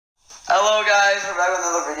Hello guys, we're back with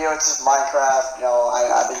another video. It's just Minecraft. You know,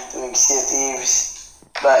 I've been doing Sea of Thieves,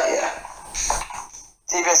 but yeah.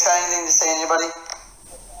 TBS, got anything to say, anybody?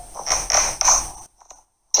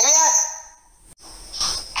 TBS!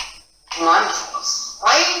 Mine.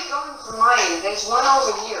 Why are you going for mine? There's one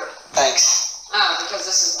over here. Thanks. Oh, because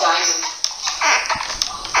this is diamond.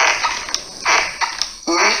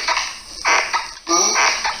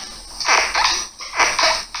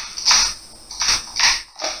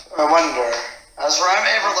 I wonder, does Rhyme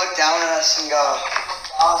ever look down at us and go,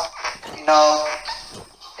 you know,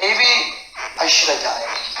 maybe I should have died.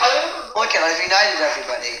 Look at, I've united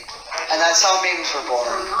everybody. And that's how memes were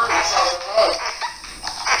born.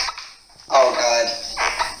 Oh god.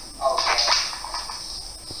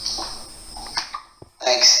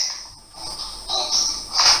 Thanks.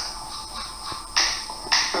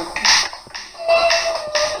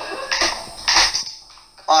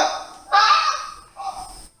 Come on.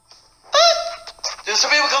 There's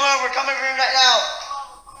some people coming over right now.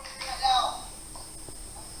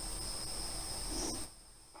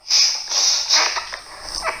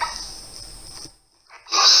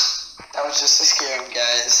 That was just to scare him,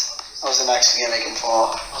 guys. I wasn't actually gonna make him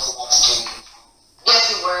fall. Yes,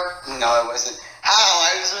 you were. No, I wasn't. How?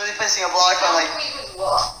 I was really placing a block on like...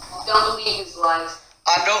 Don't believe his lies.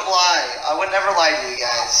 I don't lie. I would never lie to you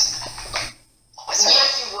guys.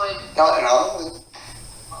 Yes, you would. No.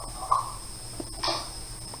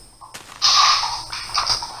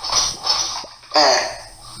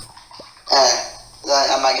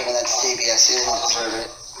 I'm not giving that to TBS. He doesn't deserve it.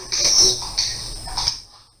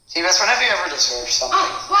 TBS, when have you ever deserved something? Oh,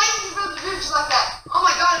 why did you build the bridge like that? Oh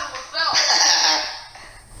my god, it almost fell.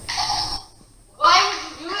 Why would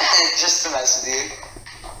you do that? Just to mess with you.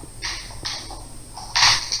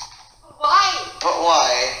 Why? But why?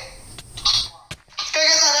 This guy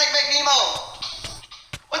gets that lag like Nemo.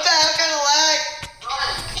 What the hell kind of lag?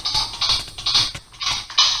 Run.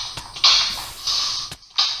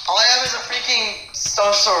 All I have is a freaking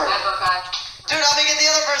stone sword. Bye, Buckeye. Dude, help me get the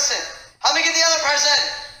other person. Help me get the other person.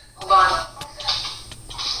 Hold on.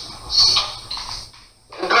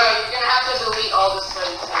 Bro, you're gonna have to delete all this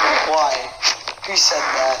footage. Why? Who said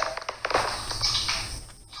that?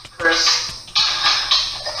 Chris.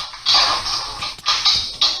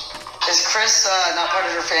 Is Chris not part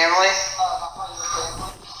of your family?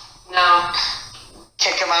 No.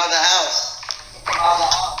 Kick him out of the house.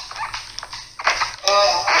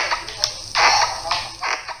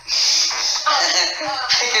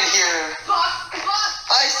 I can hear him.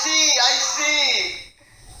 I see.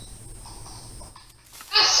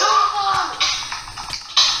 It's so long.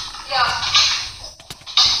 Yeah.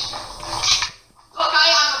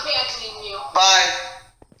 Buckeye, I'm abandoning you. Bye.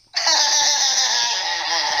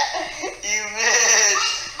 You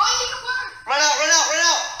missed. Why did it work? Run out.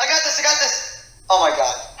 I got this. Oh my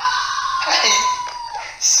god.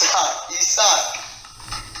 You suck.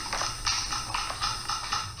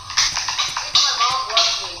 My mom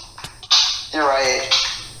loves me. You're right.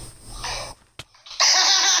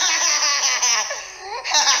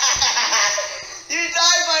 You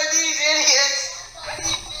died by these idiots.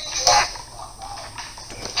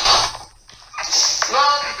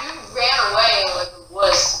 Well, you ran away like a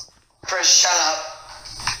wuss. Chris, shut up.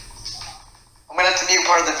 I'm gonna have to mute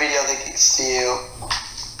part of the video that gets to you.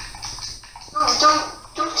 Oh,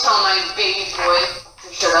 don't tell my baby boy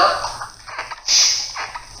to shut up.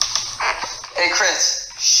 Hey Chris,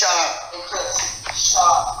 shut up.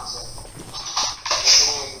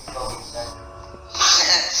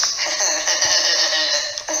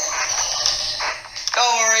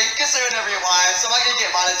 Don't worry, you can say whatever you want. So I'm not gonna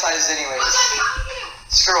get monetized anyways.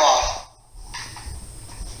 Screw off.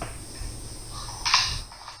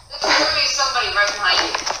 There's literally somebody right behind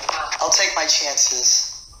you. I'll take my chances.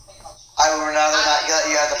 I would rather not let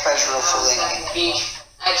you have the pleasure of fooling me. Beach.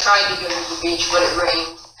 I tried to go to the beach, but it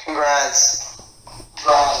rained. Congrats. You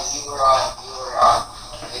were on.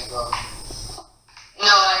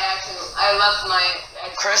 No, I left my...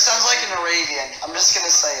 Chris sounds like an Arabian. I'm just gonna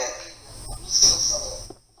say it.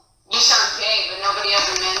 You sound gay, but nobody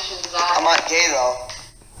ever mentions that. I'm not gay though.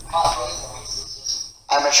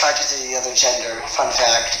 I'm attracted to the other gender. Fun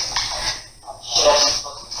fact.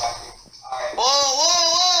 Whoa.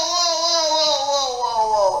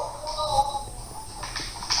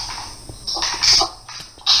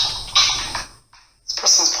 This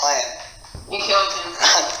person's playing. You killed him.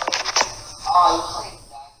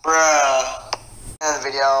 Bruh. In the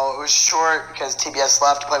video, it was short because TBS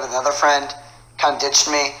left to play with another friend. Kind of ditched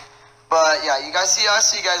me. But yeah, you guys see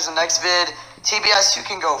us. See you guys in the next vid. TBS, you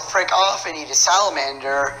can go frick off and eat a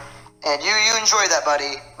salamander. And you enjoy that,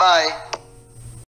 buddy. Bye.